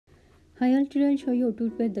Hi all, today I'll show you how to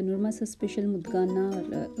prepare Dhanurmasa special MUDGANNA or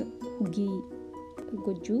HUGGI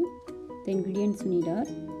GOJJU. The ingredients we need are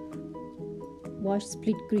washed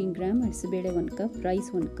split green gram, asibede 1 cup,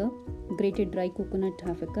 rice 1 cup, grated dry coconut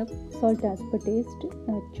half a cup, salt as per taste,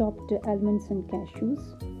 chopped almonds and cashews,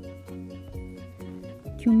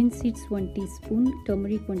 cumin seeds 1 teaspoon,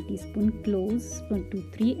 turmeric 1 teaspoon, cloves 1 to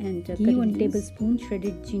 3 and ghee 1 tablespoon,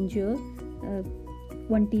 shredded ginger,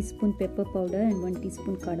 1 teaspoon pepper powder and 1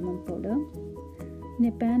 teaspoon cardamom powder. In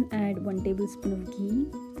a pan add 1 tablespoon of ghee.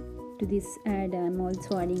 To this I am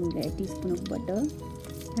also adding a teaspoon of butter.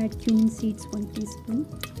 Add cumin seeds 1 teaspoon.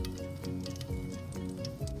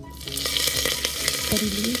 Curry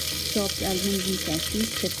leaves, chopped almonds and cashews,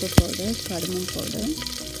 pepper powder, cardamom powder.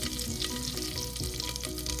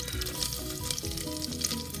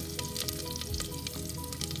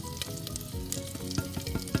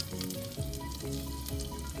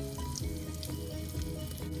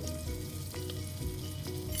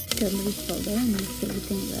 Turmeric powder and mix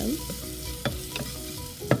everything well.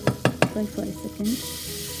 Fry for a second.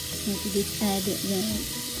 Now to this add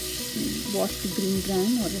washed green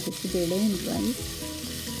gram or asibede and rice.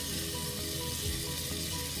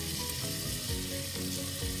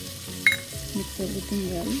 Mix everything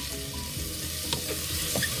well.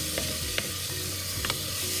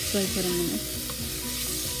 Fry for a minute.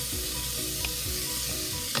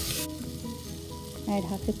 Add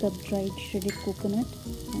half a cup dried shredded coconut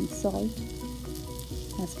and salt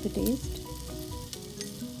as per taste.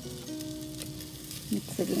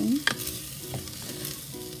 Mix again.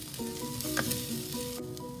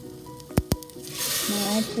 Now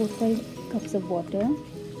add 4-5 cups of water.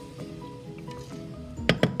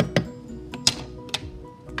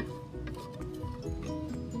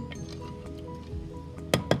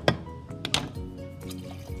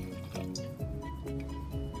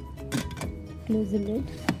 Close the lid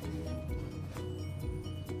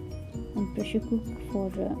and pressure cook for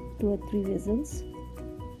 2 or 3 whistles.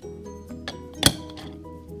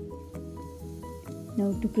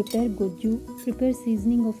 Now to prepare GOJJU, prepare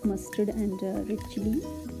seasoning of mustard and red chili.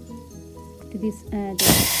 To this add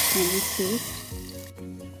sandwich paste.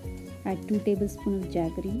 Add 2 tablespoons of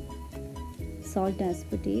jaggery. Salt as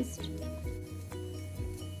per taste.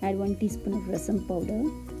 Add 1 teaspoon of rasam powder.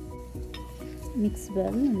 Mix well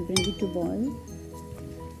and bring it to boil.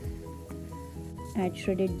 Add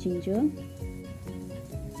shredded ginger.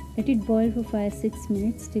 Let it boil for 5-6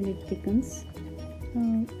 minutes till it thickens.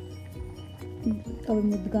 Our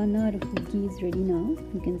MUDGANNA or HUGGI is ready now.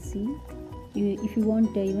 You can see. If you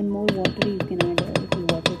want even more watery, you can add a little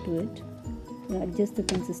water to it. Adjust the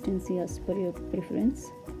consistency as per your preference.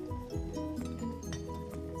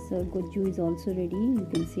 So GOJJU is also ready. You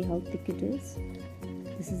can see how thick it is.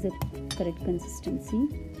 This is the correct consistency.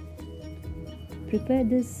 Prepare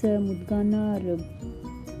this MUDGANNA or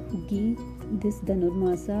HUGGI, this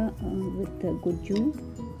Dhanurmasa with GOJJU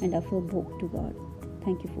and offer bhog to God.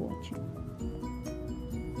 Thank you for watching.